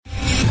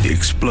The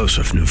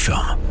explosive new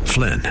film,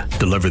 Flynn,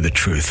 deliver the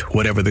truth,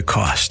 whatever the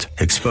cost,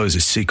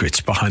 exposes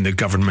secrets behind the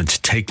government's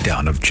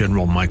takedown of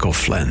General Michael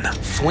Flynn.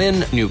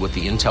 Flynn knew what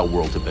the intel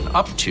world had been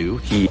up to.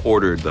 He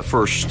ordered the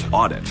first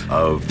audit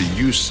of the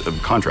use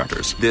of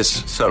contractors.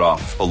 This set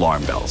off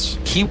alarm bells.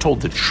 He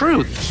told the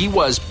truth. He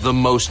was the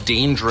most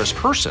dangerous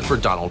person for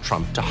Donald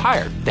Trump to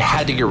hire. They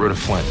had to get rid of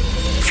Flynn.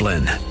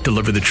 Flynn,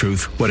 deliver the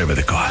truth, whatever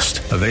the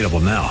cost. Available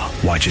now.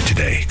 Watch it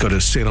today. Go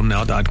to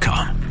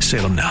salemnow.com.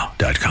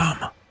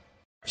 salemnow.com.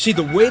 See,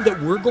 the way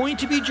that we're going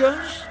to be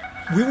judged,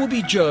 we will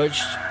be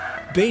judged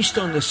based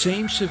on the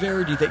same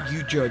severity that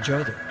you judge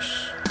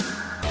others.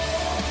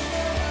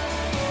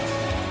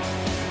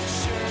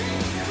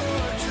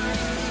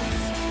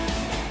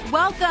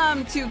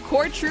 Welcome to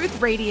Core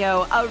Truth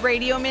Radio, a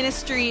radio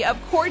ministry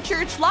of Core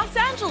Church Los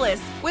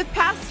Angeles with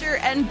pastor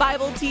and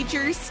Bible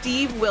teacher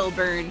Steve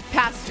Wilburn.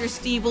 Pastor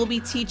Steve will be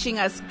teaching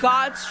us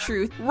God's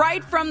truth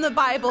right from the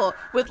Bible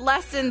with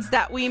lessons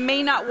that we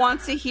may not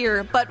want to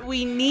hear, but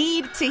we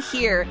need to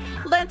hear.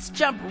 Let's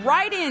jump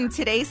right in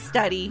today's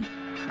study.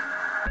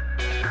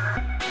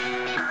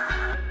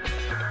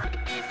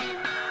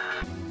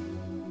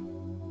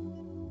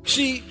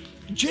 See,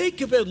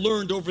 Jacob had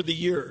learned over the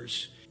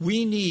years,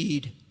 we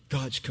need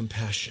God's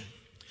compassion.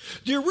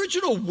 The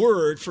original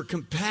word for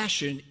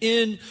compassion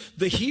in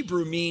the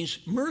Hebrew means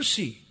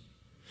mercy.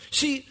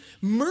 See,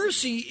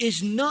 mercy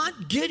is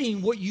not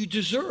getting what you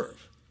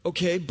deserve,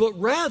 okay, but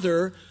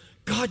rather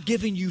God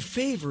giving you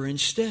favor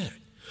instead.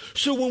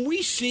 So when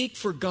we seek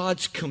for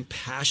God's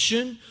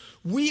compassion,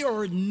 we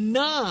are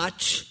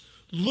not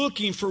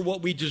looking for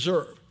what we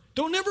deserve.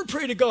 Don't ever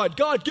pray to God,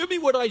 God, give me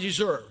what I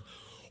deserve.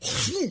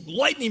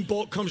 Lightning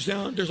bolt comes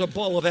down, there's a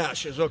ball of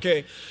ashes,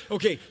 okay?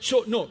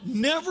 So no,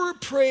 never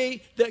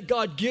pray that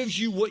God gives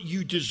you what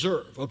you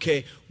deserve,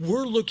 okay?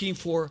 We're looking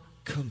for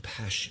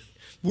compassion.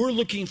 We're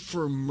looking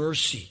for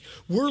mercy.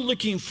 We're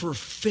looking for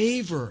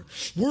favor.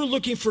 We're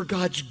looking for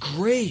God's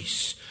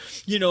grace.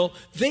 You know,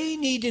 they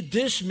needed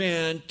this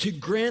man to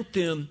grant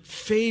them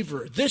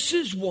favor. This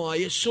is why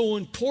it's so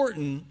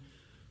important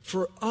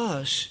for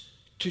us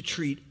to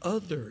treat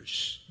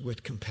others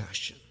with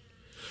compassion.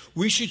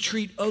 We should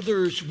treat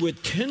others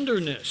with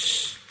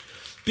tenderness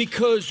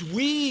because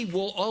we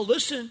will all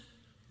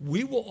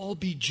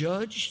be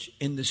judged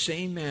in the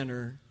same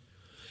manner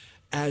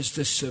as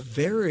the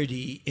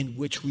severity in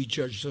which we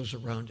judge those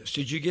around us.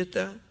 Did you get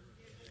that?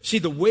 See,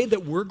 the way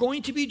that we're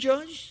going to be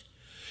judged,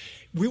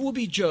 we will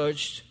be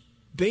judged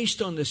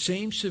based on the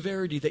same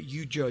severity that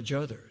you judge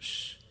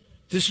others.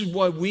 This is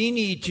why we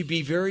need to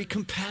be very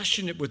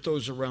compassionate with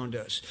those around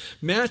us.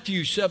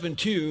 Matthew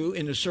 7:2,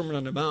 in the Sermon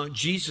on the Mount,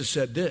 Jesus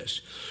said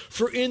this,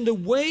 "For in the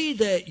way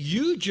that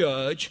you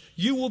judge,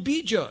 you will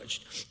be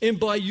judged. And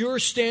by your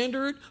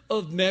standard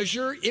of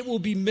measure, it will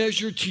be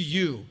measured to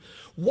you."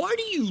 Why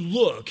do you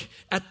look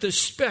at the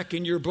speck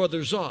in your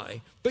brother's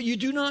eye, but you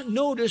do not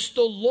notice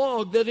the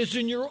log that is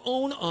in your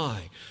own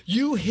eye?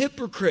 You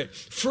hypocrite,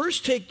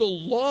 first take the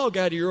log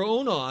out of your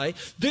own eye,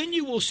 then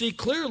you will see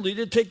clearly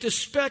to take the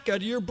speck out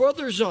of your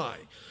brother's eye.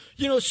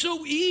 You know, it's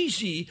so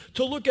easy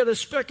to look at a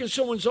speck in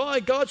someone's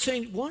eye. God's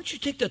saying, why don't you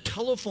take the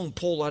telephone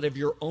pole out of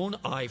your own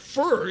eye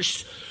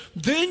first,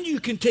 then you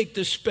can take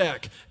the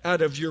speck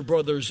out of your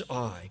brother's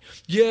eye.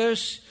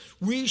 Yes,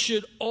 we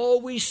should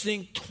always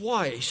think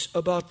twice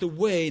about the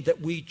way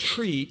that we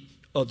treat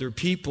other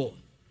people.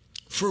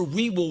 For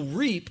we will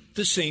reap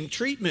the same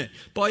treatment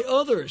by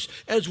others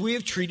as we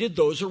have treated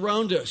those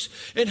around us.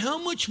 And how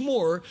much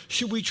more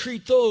should we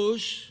treat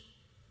those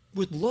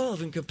with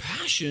love and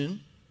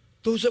compassion,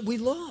 those that we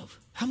love?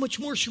 How much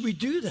more should we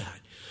do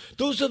that?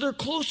 Those that are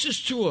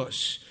closest to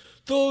us,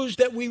 those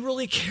that we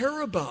really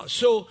care about.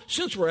 So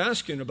since we're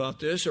asking about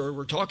this, or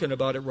we're talking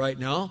about it right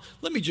now,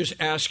 let me just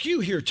ask you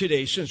here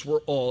today, since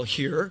we're all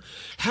here,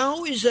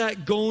 how is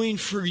that going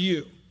for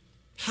you?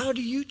 How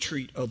do you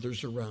treat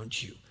others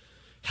around you?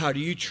 How do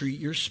you treat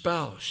your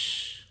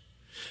spouse?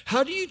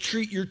 How do you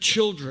treat your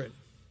children?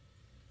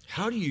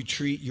 How do you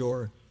treat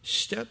your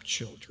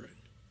stepchildren?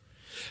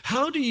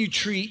 How do you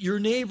treat your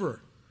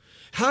neighbor?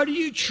 How do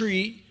you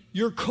treat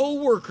your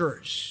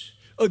coworkers?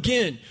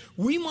 Again,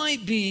 we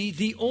might be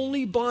the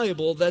only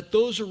Bible that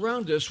those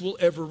around us will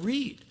ever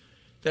read.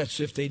 That's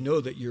if they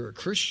know that you're a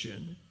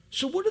Christian.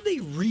 So what are they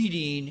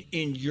reading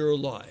in your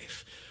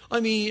life? I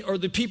mean, are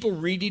the people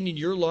reading in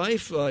your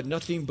life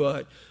nothing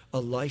but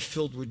a life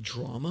filled with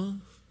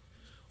drama?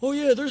 Oh,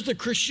 yeah, there's the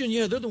Christian.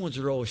 Yeah, they're the ones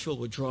that are always filled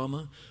with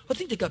drama. I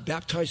think they got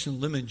baptized in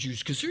lemon juice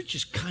because they're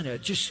just kind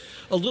of just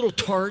a little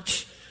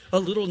tart, a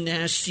little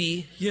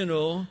nasty, you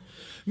know.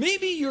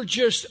 Maybe you're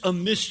just a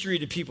mystery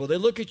to people. They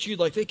look at you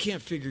like they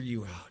can't figure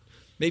you out.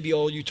 Maybe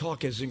all you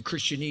talk is in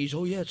Christianese.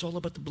 Oh, yeah, it's all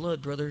about the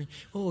blood, brother.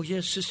 Oh,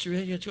 yes, sister.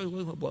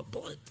 What,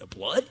 blood? The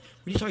blood?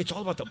 What are you talking? It's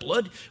all about the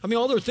blood? I mean,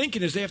 all they're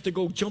thinking is they have to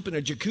go jump in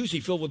a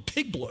jacuzzi filled with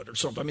pig blood or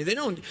something. I mean, they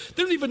don't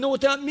even know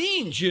what that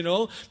means, you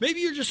know.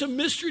 Maybe you're just a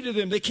mystery to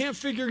them. They can't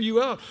figure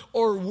you out.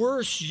 Or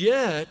worse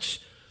yet,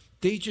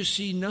 they just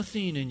see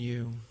nothing in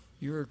you.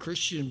 You're a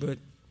Christian, but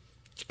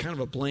it's kind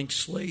of a blank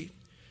slate.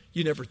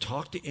 You never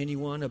talk to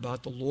anyone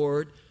about the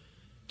Lord.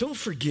 Don't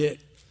forget,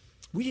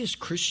 We as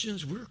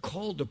Christians, we're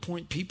called to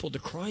point people to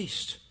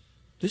Christ.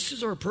 This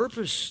is our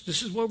purpose.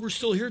 This is why we're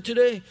still here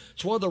today.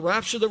 It's why the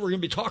rapture that we're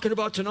going to be talking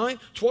about tonight,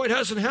 it's why it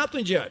hasn't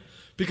happened yet.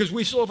 Because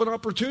we still have an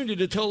opportunity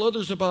to tell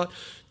others about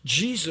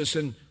Jesus.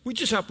 And we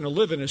just happen to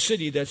live in a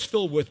city that's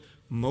filled with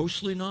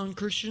mostly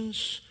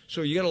non-Christians.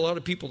 So you got a lot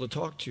of people to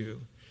talk to.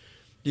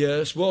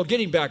 Yes, well,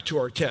 getting back to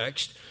our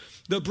text,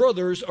 the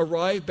brothers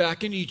arrive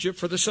back in Egypt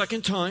for the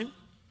second time.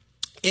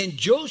 And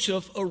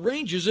Joseph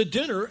arranges a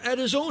dinner at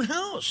his own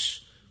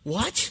house.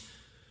 What?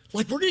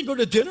 Like we're going to go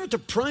to dinner at the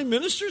prime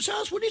minister's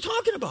house? What are you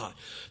talking about?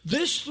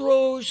 This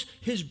throws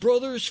his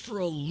brothers for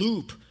a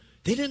loop.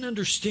 They didn't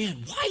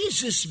understand. Why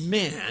is this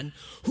man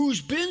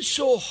who's been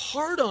so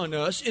hard on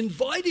us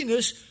inviting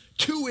us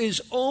to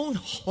his own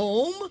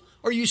home?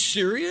 Are you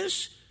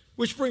serious?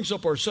 Which brings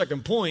up our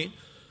second point,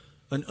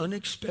 an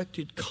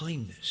unexpected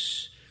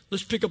kindness.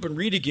 Let's pick up and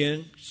read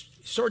again,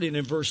 starting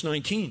in verse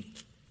 19.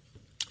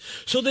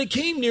 So they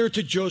came near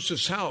to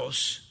Joseph's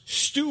house,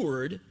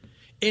 steward,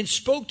 and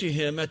spoke to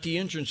him at the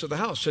entrance of the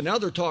house. So now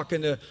they're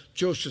talking to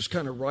Joseph's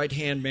kind of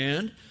right-hand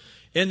man.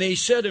 And they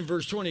said in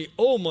verse 20,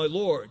 "Oh, my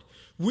Lord,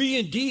 we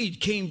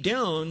indeed came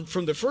down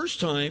from the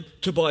first time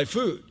to buy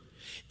food.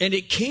 And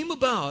it came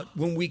about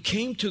when we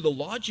came to the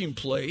lodging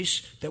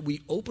place that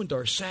we opened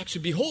our sacks,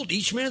 and behold,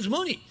 each man's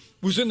money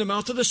was in the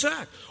mouth of the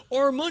sack,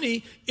 our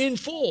money in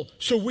full.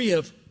 So we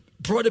have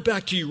brought it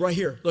back to you right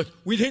here. Look,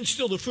 we didn't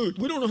steal the food.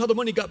 We don't know how the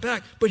money got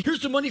back, but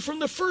here's the money from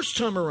the first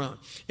time around.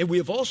 And we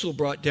have also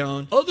brought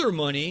down other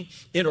money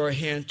in our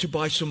hand to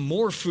buy some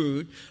more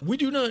food. We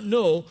do not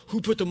know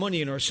who put the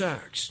money in our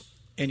sacks."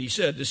 And he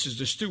said, this is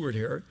the steward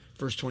here,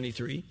 verse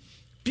 23,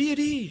 "Be at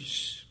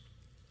ease.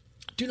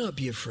 Do not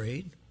be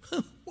afraid."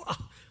 Wow.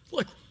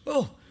 Like,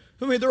 oh,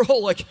 I mean, they're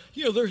all like,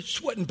 they're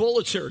sweating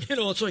bullets here.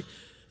 It's like,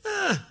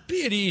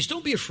 be at ease.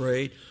 Don't be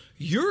afraid.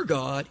 Your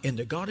God and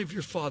the God of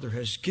your father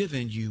has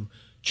given you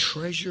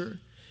treasure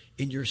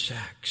in your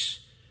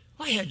sacks.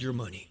 I had your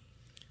money.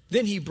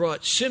 Then he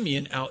brought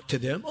Simeon out to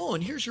them. "Oh,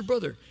 and here's your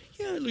brother.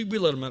 Yeah, we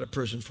let him out of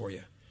prison for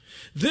you."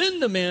 Then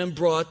the man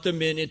brought the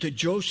men into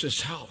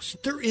Joseph's house.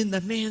 They're in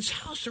the man's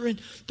house. They're in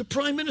the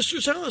prime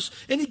minister's house.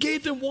 And he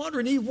gave them water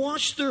and he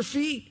washed their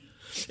feet.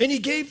 And he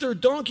gave their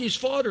donkeys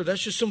fodder.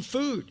 That's just some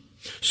food.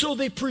 So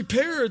they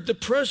prepared the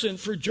present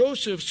for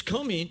Joseph's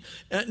coming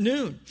at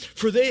noon,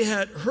 for they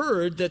had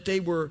heard that they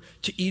were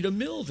to eat a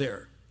meal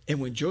there. And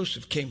when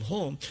Joseph came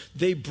home,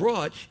 they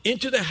brought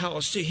into the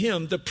house to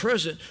him the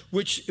present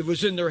which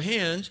was in their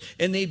hands,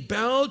 and they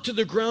bowed to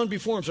the ground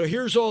before him. So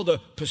here's all the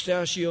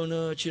pistachio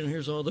nuts,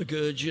 here's all the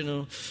goods,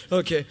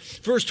 Okay,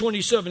 verse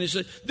 27, he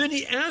said, then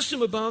he asked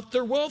them about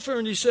their welfare,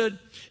 and he said,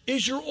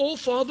 "Is your old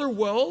father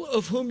well,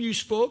 of whom you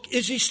spoke?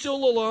 Is he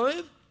still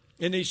alive?"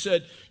 And they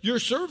said, "Your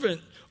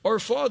servant, our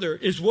father,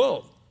 is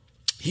well.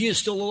 He is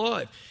still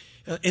alive."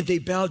 And they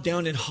bowed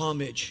down in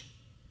homage.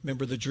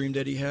 Remember the dream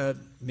that he had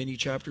many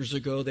chapters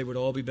ago? They would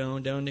all be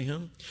bowing down to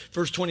him.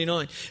 Verse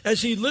 29,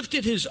 as he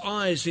lifted his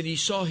eyes and he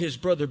saw his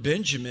brother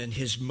Benjamin,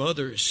 his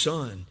mother's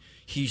son,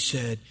 he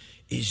said,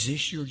 "Is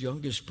this your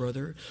youngest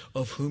brother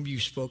of whom you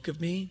spoke of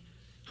me?"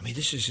 I mean,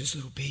 this is his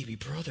little baby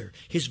brother.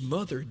 His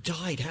mother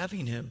died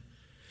having him.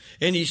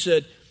 And he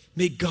said,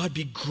 "May God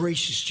be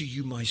gracious to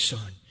you, my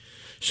son."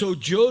 So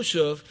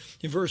Joseph,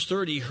 in verse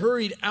 30,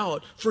 hurried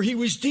out, for he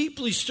was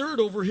deeply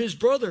stirred over his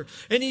brother.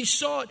 And he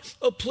sought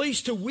a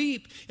place to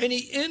weep. And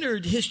he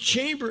entered his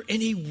chamber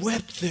and he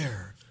wept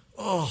there.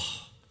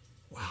 Oh,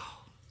 wow.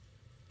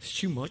 It's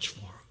too much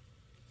for him.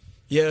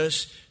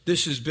 Yes,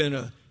 this has been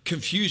a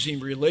confusing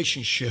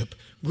relationship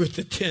with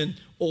the 10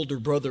 older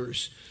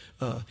brothers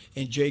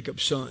and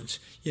Jacob's sons,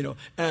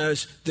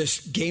 as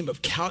this game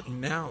of cat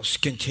and mouse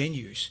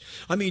continues.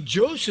 I mean,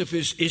 Joseph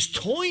is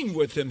toying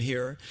with them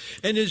here,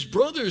 and his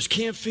brothers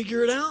can't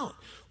figure it out.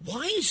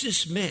 Why is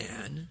this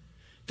man,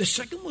 the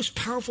second most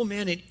powerful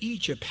man in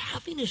Egypt,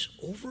 having us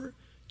over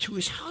to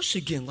his house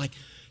again? Like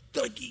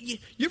you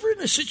ever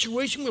in a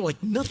situation where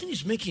nothing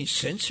is making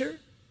sense here?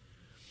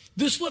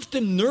 This left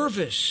them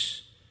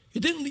nervous. It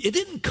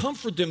didn't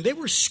comfort them. They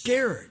were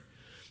scared.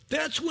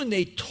 That's when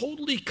they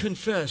totally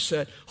confess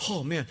that,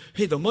 oh man,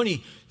 hey, the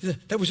money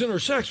that was in our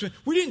sacks, man,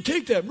 we didn't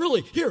take that, really.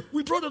 Here,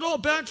 we brought it all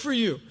back for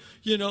you.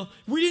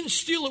 We didn't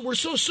steal it. We're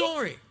so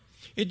sorry.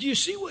 And do you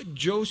see what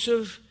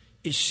Joseph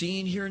is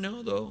seeing here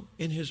now, though,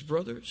 in his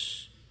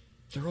brothers?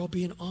 They're all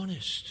being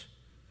honest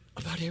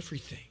about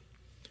everything.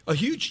 A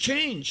huge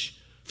change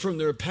from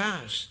their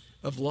past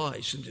of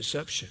lies and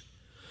deception.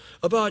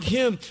 About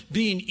him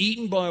being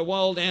eaten by a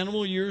wild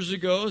animal years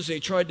ago as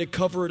they tried to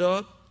cover it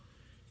up.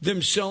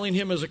 Them selling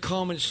him as a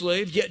common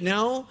slave. Yet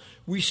now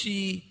we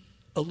see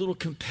a little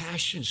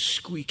compassion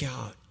squeak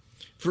out.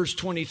 Verse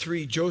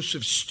 23,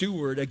 Joseph's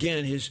steward,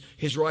 again,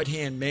 his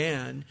right-hand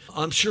man.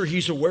 I'm sure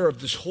he's aware of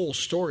this whole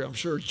story. I'm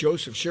sure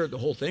Joseph shared the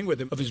whole thing with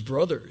him, of his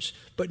brothers.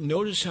 But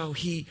notice how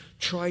he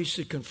tries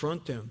to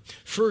confront them.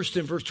 First,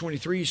 in verse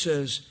 23, he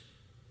says,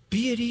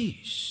 "Be at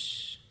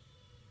ease.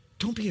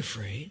 Don't be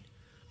afraid.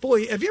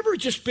 Boy, have you ever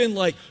just been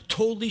like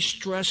totally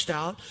stressed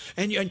out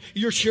and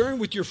you're sharing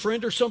with your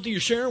friend or something,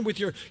 you're sharing with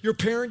your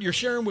parent, you're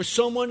sharing with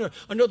someone, or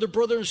another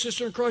brother and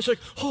sister in Christ, like,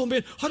 oh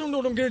man, I don't know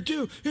what I'm going to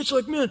do. It's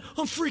like, man,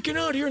 I'm freaking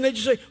out here. And they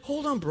just say,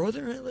 hold on,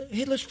 brother.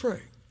 Hey, let's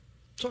pray.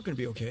 It's all going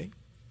to be okay.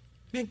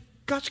 Man,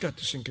 God's got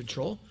this in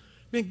control.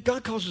 Man,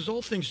 God causes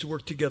all things to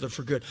work together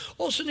for good.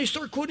 All of a sudden they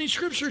start quoting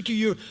scripture to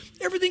you.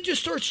 Everything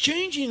just starts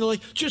changing.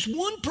 Like just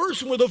one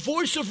person with a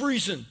voice of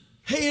reason.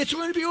 Hey, it's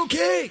going to be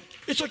okay.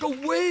 It's like a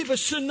wave, a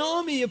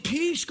tsunami of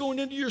peace going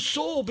into your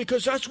soul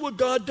because that's what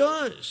God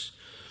does.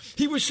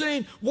 He was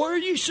saying, why are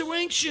you so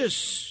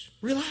anxious?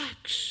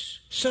 Relax.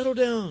 Settle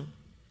down.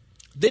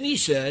 Then he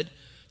said,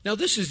 now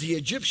this is the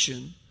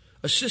Egyptian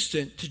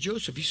assistant to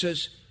Joseph. He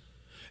says,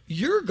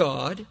 your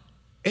God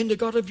and the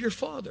God of your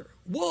father.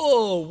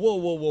 Whoa.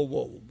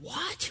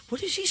 What?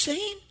 What is he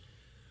saying?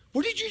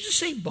 What did you just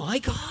say? My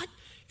God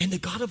and the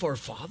God of our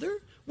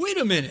father? Wait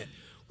a minute.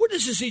 What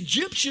does this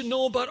Egyptian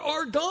know about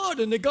our God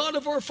and the God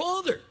of our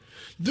father?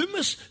 It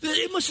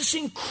must have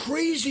seemed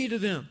crazy to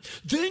them.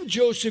 Then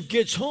Joseph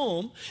gets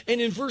home,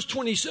 and in verse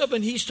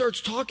 27, he starts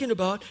talking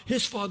about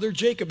his father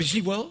Jacob. Is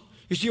he well?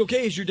 Is he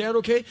okay? Is your dad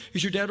okay?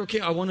 Is your dad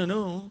okay? I want to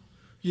know.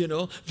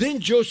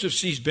 Then Joseph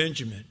sees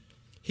Benjamin.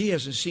 He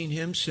hasn't seen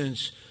him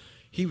since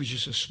he was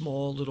just a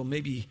small little,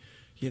 maybe,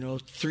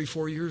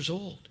 3-4 years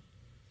old.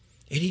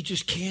 And he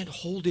just can't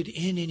hold it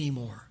in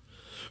anymore.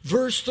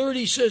 Verse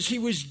 30 says he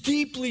was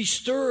deeply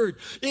stirred.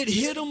 It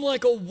hit him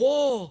like a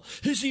wall.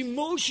 His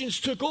emotions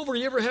took over.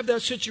 You ever have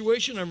that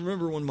situation? I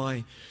remember when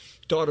my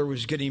daughter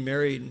was getting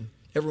married and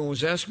everyone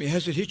was asking me,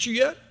 has it hit you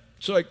yet?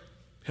 It's like,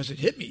 has it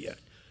hit me yet?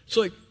 It's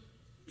like,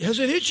 has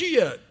it hit you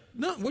yet?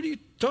 No, what are you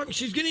talking?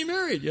 She's getting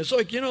married. It's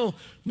like,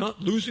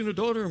 not losing a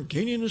daughter, I'm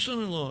gaining a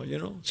son-in-law,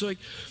 It's like,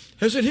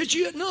 has it hit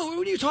you yet? No,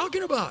 what are you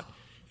talking about?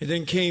 And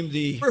then came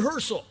the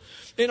rehearsal.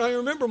 And I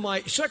remember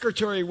my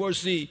secretary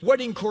was the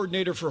wedding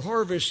coordinator for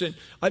Harvest. And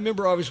I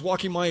remember I was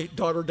walking my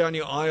daughter down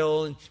the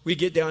aisle, and we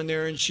get down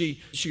there, and she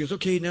goes,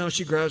 okay, now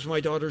she grabs my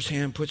daughter's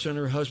hand, puts it on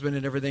her husband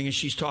and everything, and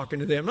she's talking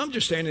to them. And I'm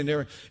just standing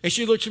there, and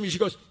she looks at me, she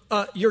goes,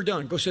 you're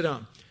done. Go sit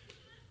down.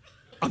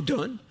 I'm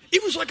done.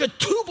 It was like a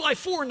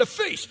 2x4 in the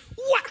face.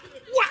 Whack,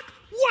 whack,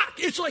 whack.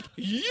 It's like,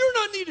 you're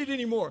not needed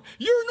anymore.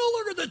 You're no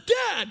longer the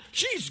dad.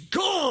 She's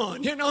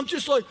gone. And I'm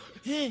just like,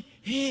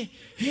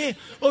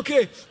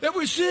 Okay, that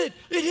was it.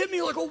 It hit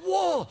me like a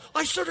wall.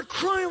 I started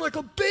crying like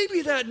a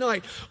baby that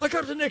night. I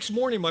got up the next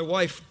morning. My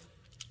wife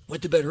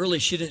went to bed early.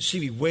 She didn't see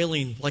me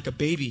wailing like a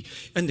baby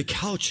on the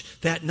couch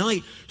that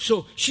night.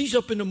 So she's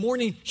up in the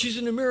morning. She's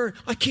in the mirror.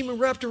 I came and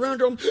wrapped around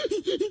her.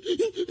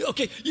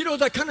 Okay,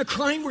 that kind of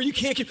crying where you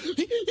can't get...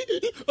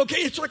 Okay,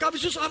 it's like I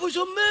was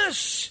a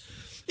mess.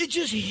 It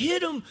just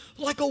hit him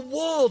like a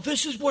wall.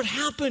 This is what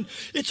happened.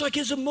 It's like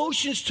his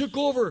emotions took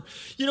over.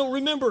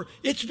 Remember,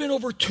 it's been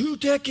over 2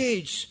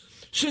 decades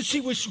since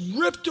he was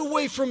ripped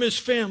away from his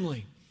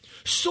family,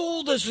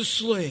 sold as a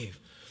slave,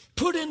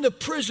 put into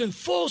prison,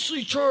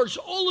 falsely charged,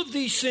 all of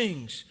these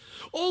things.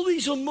 All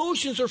these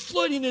emotions are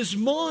flooding his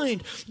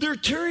mind. They're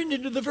tearing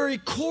into the very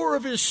core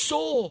of his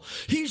soul.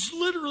 He's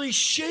literally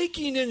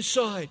shaking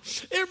inside.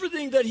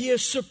 Everything that he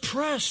has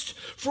suppressed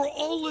for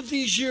all of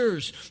these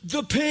years,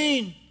 the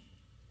pain,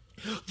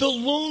 the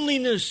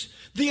loneliness,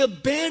 the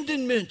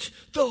abandonment,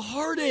 the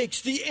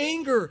heartaches, the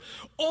anger,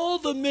 all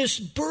the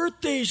missed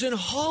birthdays and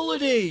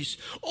holidays,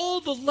 all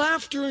the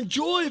laughter and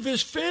joy of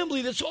his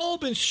family that's all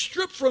been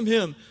stripped from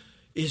him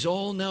is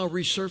all now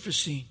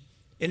resurfacing.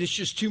 And it's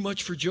just too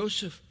much for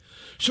Joseph.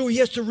 So he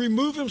has to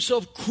remove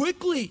himself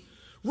quickly,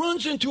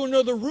 runs into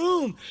another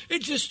room,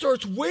 and just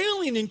starts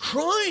wailing and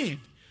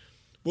crying.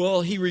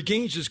 Well, he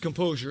regains his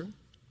composure,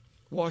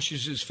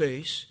 washes his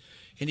face,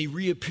 and he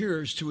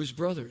reappears to his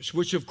brothers,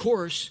 which, of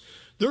course,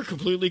 they're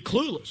completely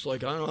clueless.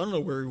 Like, I don't know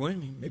where he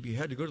went. Maybe he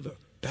had to go to the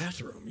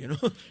bathroom,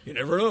 You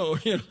never know.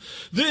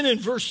 Then in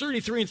verse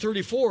 33 and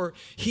 34,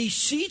 he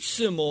seats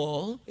them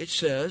all, it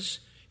says,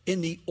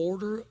 in the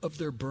order of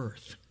their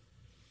birth.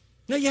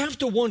 Now, you have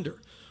to wonder,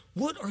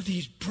 what are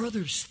these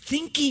brothers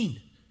thinking?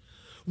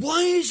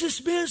 Why is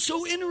this man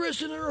so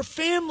interested in our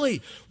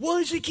family?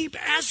 Why does he keep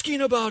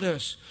asking about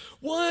us?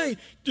 Why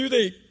do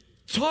they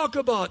talk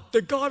about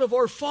the God of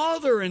our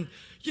father? And,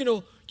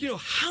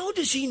 how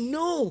does he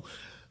know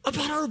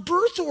about our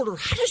birth order?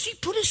 How does he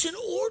put us in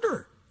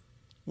order?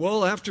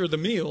 Well, after the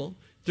meal,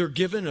 they're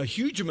given a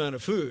huge amount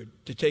of food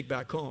to take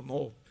back home.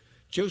 Oh,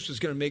 Joseph's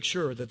going to make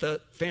sure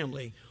that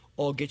family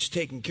all gets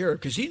taken care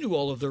of because he knew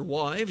all of their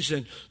wives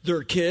and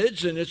their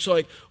kids. And it's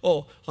like,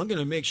 oh, I'm going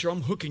to make sure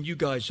I'm hooking you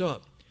guys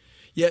up.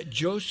 Yet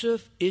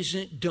Joseph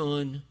isn't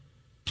done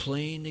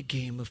playing the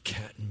game of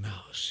cat and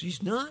mouse.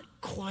 He's not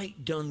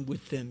quite done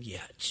with them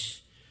yet.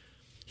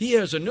 He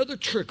has another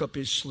trick up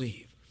his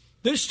sleeve.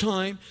 This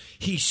time,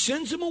 he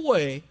sends them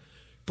away,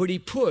 but he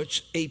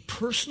puts a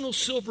personal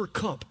silver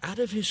cup out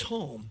of his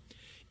home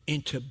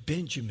into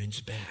Benjamin's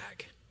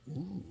bag.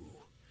 Ooh.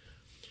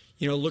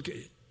 Look at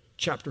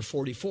chapter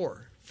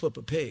 44. Flip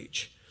a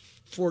page.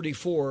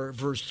 44,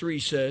 verse 3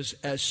 says,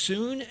 as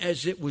soon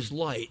as it was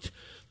light,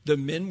 The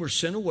men were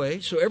sent away.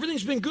 So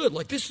everything's been good.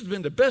 Like, this has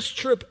been the best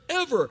trip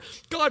ever.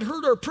 God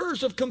heard our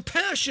prayers of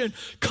compassion,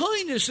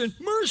 kindness, and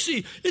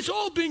mercy. It's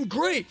all been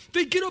great.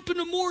 They get up in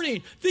the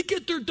morning. They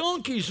get their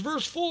donkeys.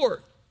 Verse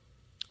 4.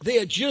 They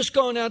had just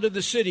gone out of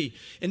the city,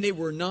 and they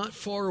were not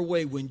far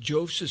away when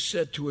Joseph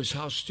said to his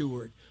house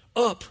steward,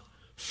 "Up,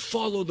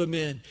 follow the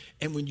men,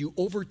 and when you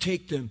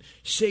overtake them,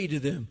 say to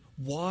them,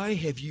 'Why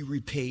have you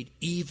repaid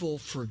evil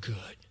for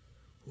good?'"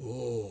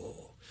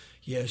 Oh.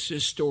 Yes,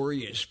 this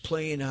story is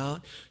playing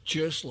out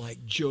just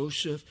like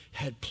Joseph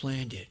had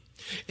planned it.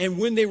 And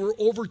when they were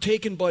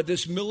overtaken by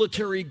this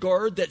military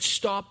guard that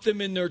stopped them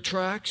in their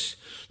tracks,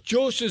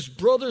 Joseph's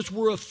brothers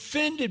were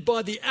offended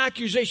by the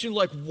accusation,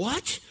 like,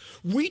 "What?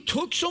 We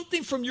took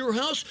something from your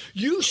house?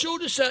 You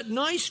showed us that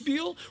nice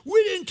meal?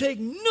 We didn't take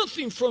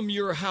nothing from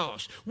your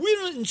house. We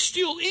didn't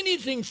steal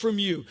anything from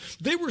you."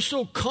 They were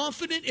so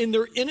confident in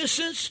their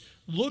innocence.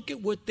 Look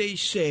at what they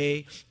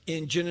say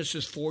in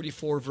Genesis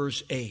 44,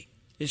 verse 8.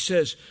 It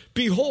says,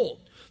 "Behold,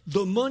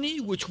 the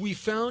money which we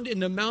found in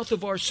the mouth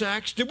of our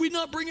sacks, did we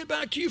not bring it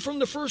back to you from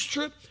the first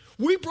trip?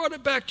 We brought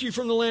it back to you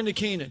from the land of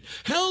Canaan.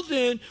 How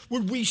then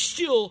would we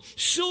steal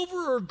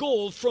silver or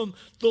gold from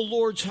the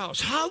Lord's house?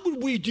 How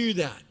would we do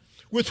that?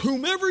 With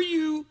whomever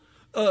you,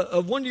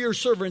 of one of your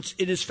servants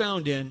it is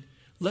found in,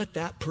 let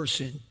that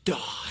person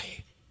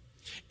die,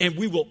 and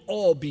we will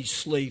all be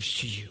slaves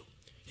to you."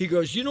 He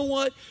goes, "You know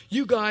what?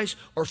 You guys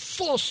are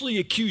falsely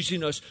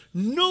accusing us.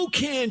 No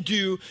can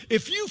do.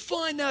 If you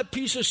find that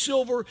piece of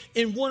silver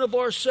in one of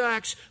our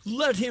sacks,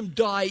 let him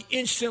die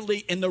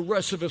instantly, and the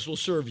rest of us will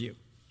serve you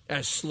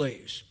as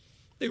slaves."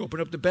 They open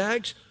up the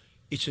bags.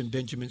 It's in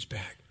Benjamin's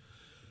bag.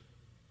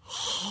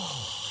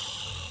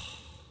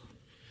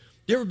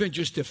 You ever been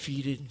just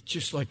defeated?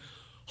 Just like,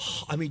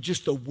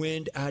 just the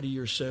wind out of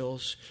your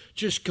sails.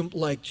 Just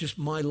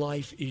my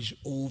life is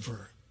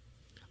over.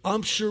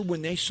 I'm sure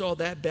when they saw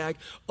that bag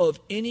of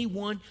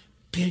anyone,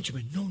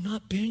 Benjamin, no,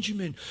 not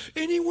Benjamin,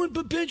 anyone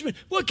but Benjamin.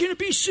 What can it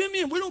be?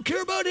 Simeon. We don't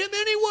care about him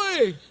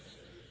anyway.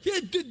 Yeah,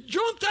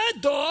 jump that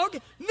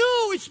dog.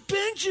 No, it's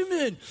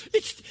Benjamin.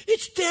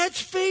 It's Dad's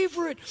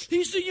favorite.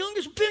 He's the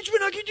youngest.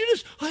 Benjamin, I can do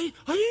this. I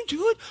didn't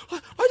do it.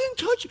 I didn't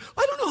touch it.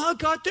 I don't know how it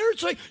got there.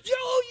 It's like,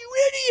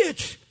 you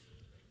idiot.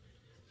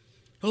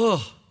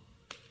 Oh,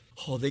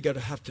 they got to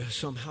have to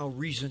somehow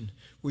reason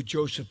with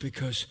Joseph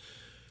because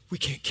we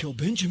can't kill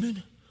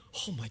Benjamin.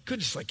 Oh, my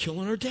goodness, it's like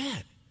killing our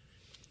dad.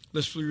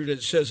 Let's read it.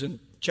 It says in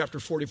chapter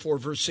 44,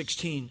 verse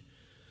 16.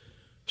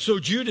 So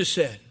Judah,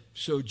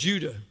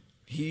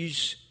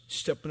 he's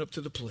stepping up to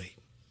the plate.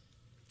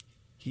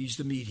 He's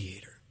the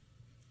mediator.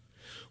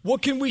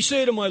 "What can we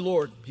say to my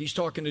Lord?" He's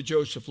talking to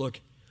Joseph.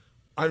 Look,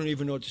 I don't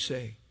even know what to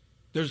say.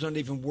 There's not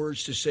even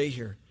words to say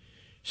here.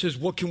 He says,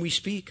 "What can we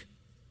speak?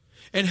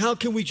 And how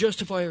can we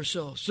justify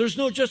ourselves?" There's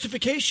no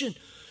justification.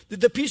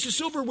 The piece of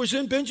silver was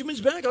in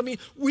Benjamin's bag.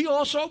 We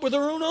all saw it with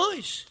our own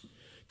eyes.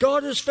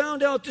 "God has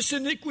found out this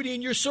iniquity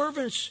in your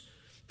servants.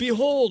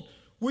 Behold,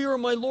 we are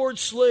my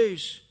Lord's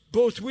slaves,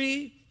 both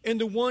we and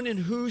the one in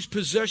whose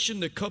possession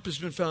the cup has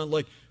been found."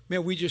 Like,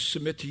 man, we just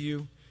submit to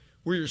you.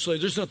 We're your slaves.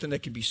 There's nothing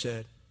that can be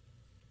said.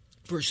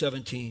 Verse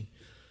 17.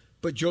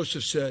 But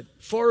Joseph said,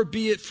 "Far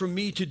be it from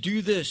me to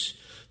do this.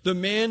 The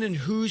man in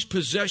whose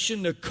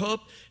possession the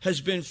cup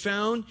has been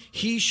found,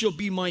 he shall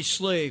be my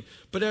slave.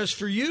 But as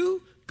for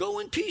you, go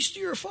in peace to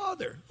your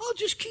father. I'll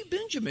just keep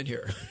Benjamin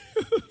here."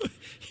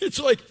 It's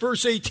like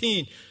verse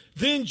 18.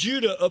 Then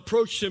Judah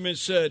approached him and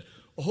said,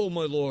 "Oh,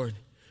 my Lord,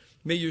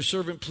 may your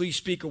servant please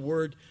speak a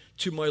word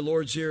to my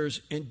Lord's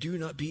ears, and do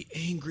not be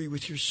angry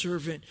with your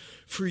servant,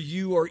 for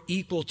you are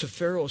equal to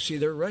Pharaoh." See,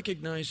 they're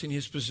recognizing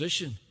his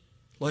position.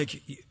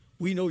 Like,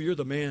 we know you're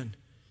the man.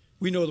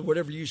 We know that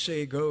whatever you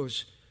say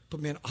goes. But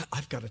man,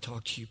 I've got to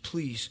talk to you.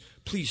 Please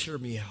hear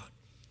me out.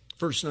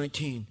 Verse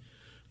 19.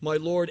 My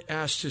Lord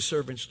asked his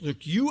servants,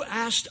 "Look, you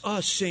asked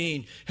us,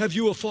 saying, 'Have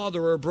you a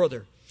father or a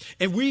brother?'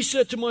 And we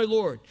said to my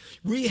Lord,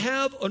 'We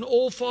have an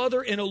old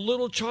father and a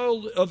little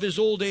child of his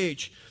old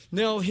age.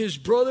 Now his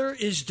brother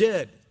is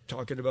dead,'"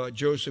 talking about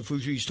Joseph, who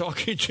he's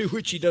talking to,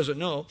 which he doesn't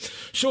know.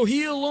 "So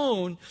he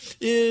alone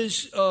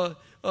is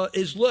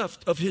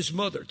left of his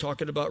mother,"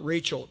 talking about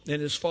Rachel,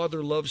 "and his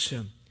father loves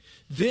him.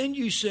 Then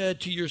you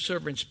said to your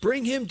servants,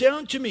 'Bring him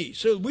down to me.'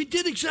 So we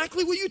did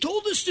exactly what you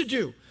told us to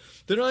do,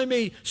 that I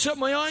may set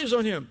my eyes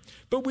on him.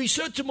 But we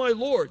said to my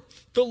Lord,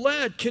 'The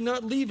lad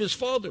cannot leave his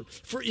father,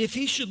 for if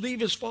he should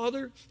leave his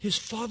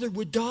father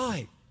would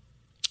die.'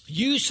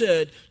 You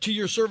said to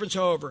your servants,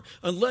 however,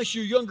 'Unless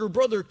your younger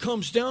brother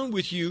comes down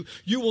with you,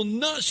 you will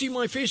not see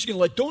my face again.'"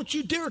 Like, don't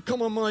you dare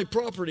come on my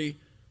property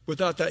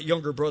without that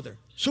younger brother.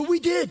 So we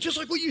did, just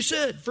like what you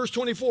said. Verse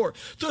 24.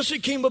 "Thus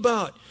it came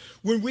about,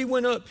 when we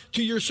went up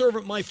to your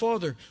servant, my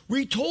father,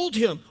 we told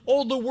him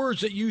all the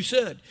words that you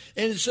said."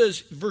 And it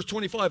says, verse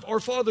 25, "Our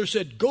father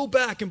said, 'Go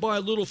back and buy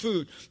a little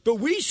food.' But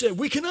we said,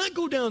 'We cannot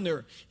go down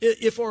there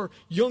if our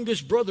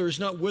youngest brother is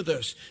not with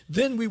us.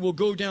 Then we will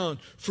go down,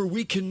 for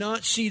we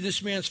cannot see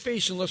this man's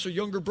face unless our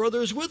younger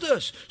brother is with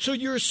us.' So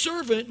your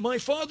servant, my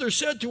father,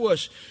 said to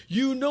us,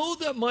 'You know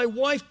that my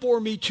wife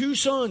bore me 2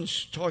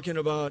 sons,'" talking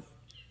about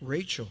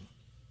Rachel,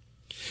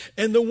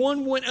 And the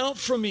one went out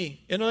from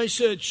me, and I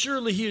said,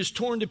 surely he is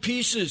torn to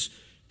pieces.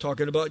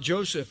 Talking about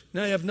Joseph.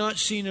 And I have not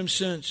seen him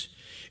since.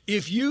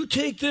 If you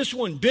take this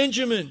one,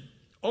 Benjamin,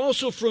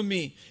 also from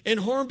me, and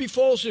harm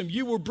befalls him,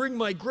 you will bring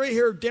my gray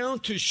hair down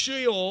to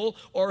Sheol,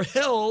 or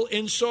hell,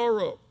 in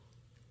sorrow.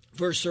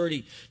 Verse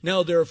 30,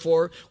 now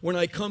therefore, when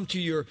I come to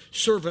your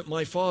servant,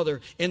 my father,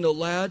 and the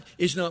lad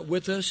is not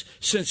with us,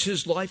 since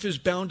his life is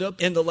bound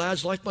up, and the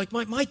lad's life, like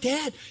my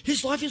dad,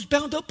 his life is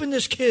bound up in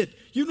this kid.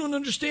 You don't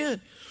understand.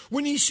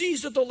 When he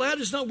sees that the lad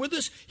is not with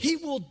us, he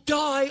will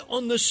die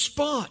on the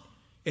spot.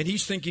 And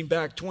he's thinking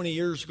back 20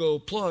 years ago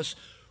plus,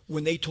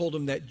 when they told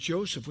him that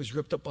Joseph was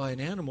ripped up by an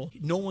animal.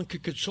 No one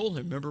could console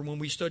him. Remember when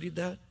we studied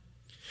that?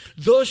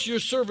 Thus your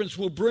servants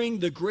will bring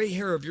the gray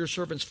hair of your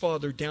servant's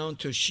father down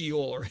to Sheol,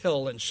 or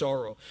hell, in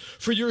sorrow.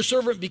 For your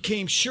servant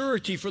became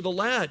surety for the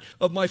lad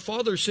of my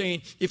father,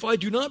 saying, if I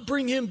do not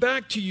bring him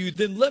back to you,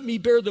 then let me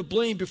bear the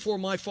blame before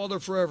my father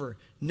forever.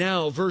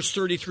 Now, verse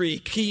 33,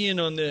 key in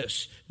on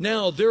this.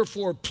 Now,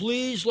 therefore,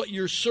 please let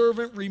your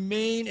servant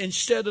remain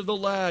instead of the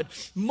lad.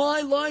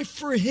 My life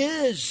for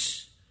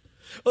his.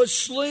 A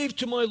slave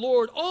to my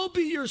Lord. I'll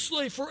be your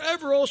slave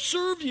forever. I'll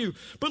serve you.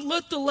 But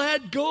let the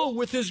lad go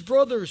with his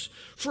brothers.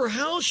 For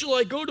how shall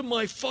I go to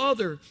my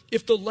father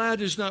if the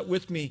lad is not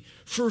with me?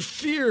 For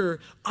fear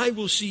I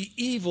will see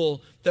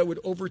evil that would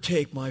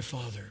overtake my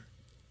father.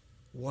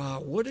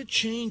 Wow, what a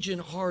change in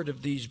heart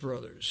of these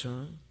brothers,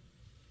 huh?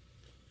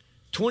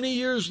 20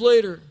 years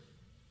later,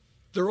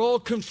 they're all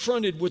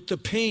confronted with the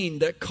pain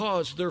that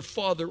caused their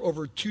father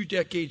over 2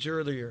 decades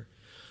earlier.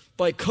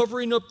 By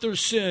covering up their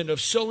sin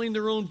of selling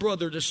their own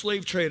brother to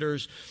slave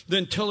traders,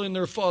 then telling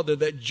their father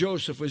that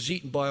Joseph was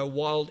eaten by a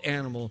wild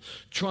animal,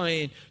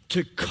 trying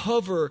to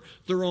cover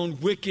their own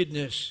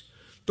wickedness.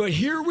 But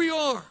here we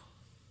are,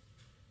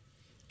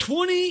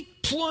 20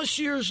 plus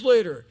years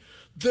later.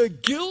 The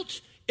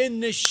guilt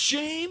and the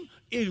shame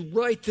is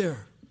right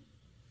there.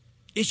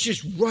 It's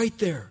just right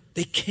there.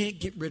 They can't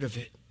get rid of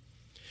it.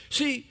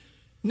 See,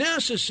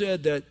 NASA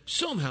said that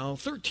somehow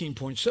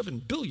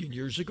 13.7 billion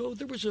years ago,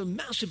 there was a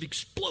massive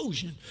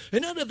explosion.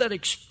 And out of that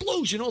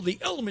explosion, all the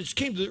elements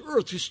came to the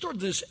earth. It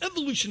started this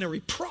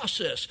evolutionary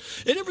process.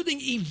 And everything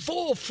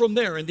evolved from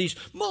there. And these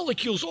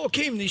molecules all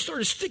came and they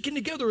started sticking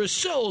together as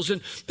cells.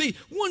 And they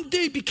one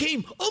day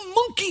became a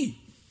monkey.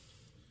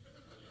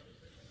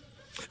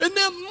 And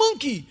that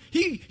monkey,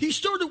 he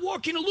started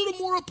walking a little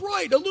more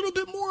upright, a little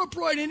bit more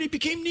upright, and he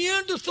became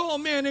Neanderthal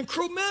man and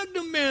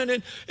Cro-Magnon man.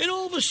 And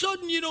all of a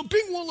sudden,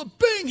 bing, walla,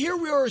 bang, here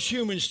we are as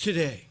humans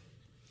today.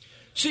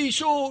 See,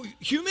 so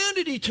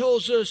humanity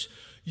tells us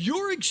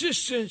your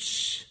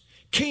existence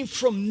came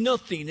from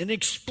nothing, an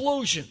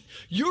explosion.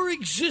 Your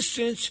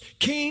existence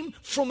came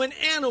from an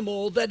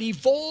animal that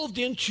evolved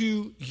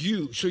into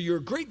you. So your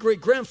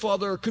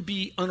great-great-grandfather could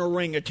be an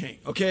orangutan,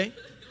 okay?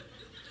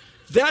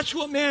 That's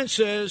what man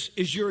says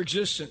is your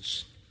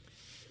existence.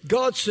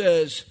 God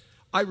says,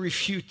 I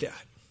refute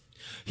that.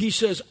 He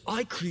says,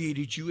 I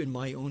created you in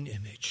my own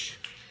image.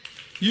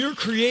 You're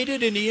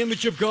created in the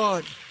image of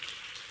God.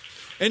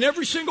 And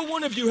every single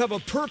one of you have a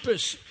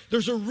purpose.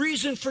 There's a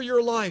reason for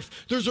your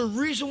life. There's a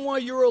reason why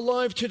you're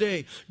alive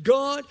today.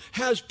 God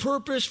has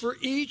purpose for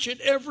each and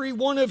every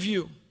one of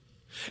you.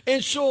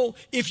 And so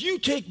if you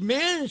take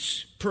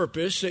man's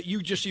purpose that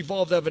you just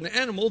evolved out of an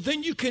animal,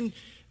 then you can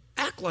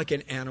act like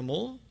an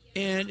animal.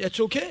 And it's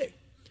okay.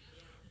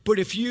 But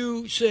if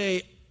you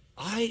say,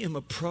 I am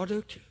a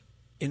product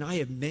and I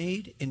am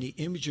made in the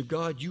image of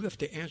God, you have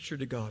to answer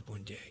to God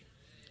one day.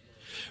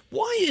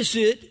 Why is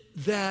it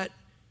that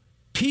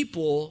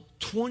people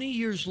 20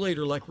 years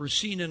later, like we're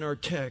seeing in our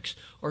text,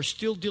 are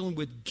still dealing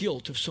with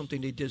guilt of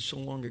something they did so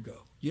long ago?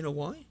 You know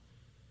why?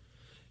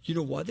 You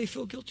know why they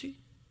feel guilty?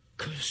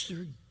 Because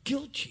they're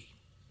guilty.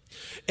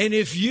 And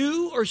if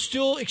you are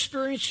still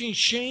experiencing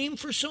shame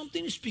for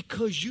something, it's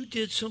because you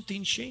did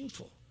something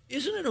shameful.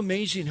 Isn't it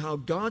amazing how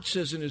God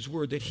says in his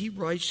word that he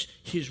writes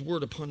his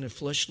word upon the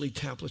fleshly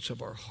tablets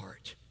of our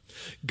heart?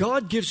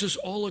 God gives us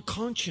all a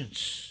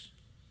conscience.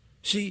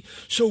 See,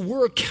 so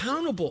we're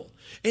accountable.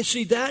 And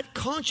see, that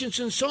conscience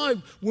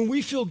inside, when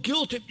we feel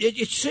guilt,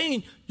 it's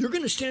saying you're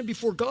going to stand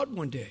before God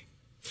one day.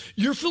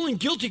 You're feeling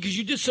guilty because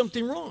you did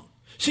something wrong.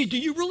 See, do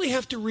you really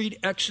have to read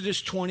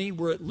Exodus 20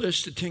 where it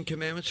lists the 10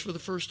 Commandments for the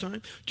first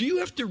time? Do you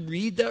have to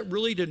read that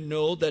really to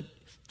know that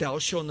thou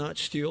shalt not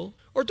steal?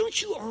 Or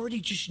don't you already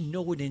just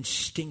know it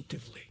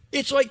instinctively?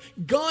 It's like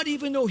God,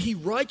 even though he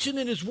writes it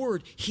in his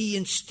word, he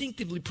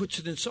instinctively puts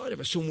it inside of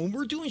us. So when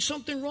we're doing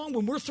something wrong,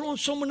 when we're throwing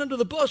someone under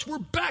the bus, we're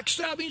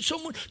backstabbing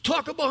someone,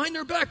 talking behind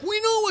their back, we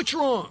know it's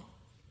wrong.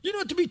 You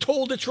don't have to be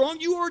told it's wrong.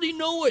 You already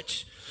know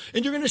it.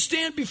 And you're going to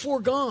stand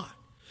before God.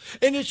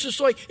 And it's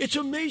just like, it's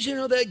amazing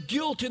how that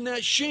guilt and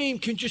that shame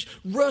can just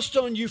rest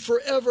on you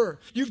forever.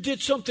 You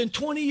did something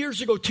 20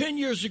 years ago, 10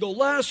 years ago,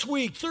 last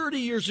week, 30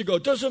 years ago.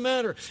 Doesn't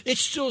matter. It's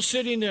still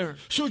sitting there.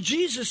 So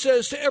Jesus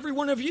says to every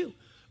one of you,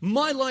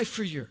 my life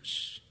for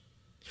yours.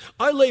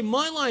 I lay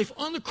my life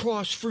on the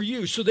cross for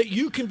you so that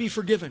you can be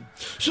forgiven.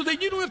 So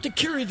that you don't have to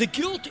carry the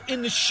guilt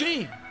and the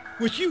shame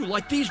with you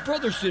like these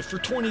brothers did for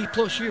 20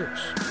 plus years.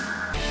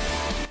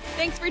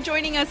 Thanks for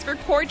joining us for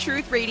Core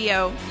Truth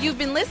Radio. You've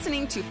been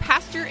listening to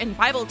pastor and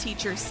Bible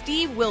teacher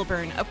Steve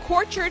Wilburn of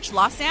Core Church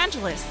Los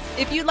Angeles.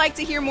 If you'd like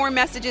to hear more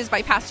messages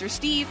by Pastor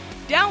Steve,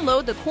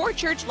 download the Core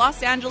Church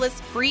Los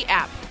Angeles free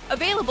app,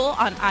 available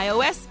on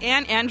iOS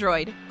and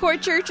Android. Core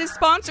Church is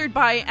sponsored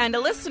by and a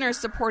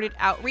listener-supported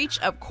outreach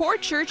of Core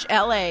Church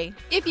LA.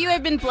 If you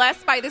have been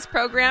blessed by this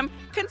program,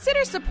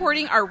 consider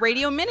supporting our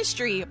radio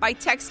ministry by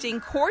texting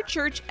Core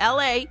Church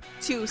LA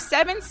to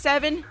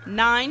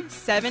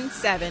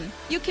 77977.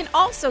 You can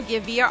also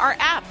give via our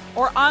app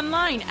or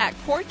online at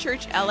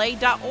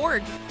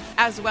corechurchla.org,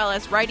 as well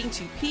as writing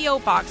to P.O.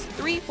 Box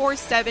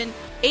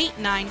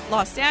 34789,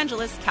 Los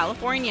Angeles,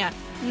 California,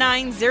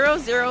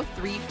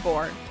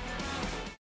 90034.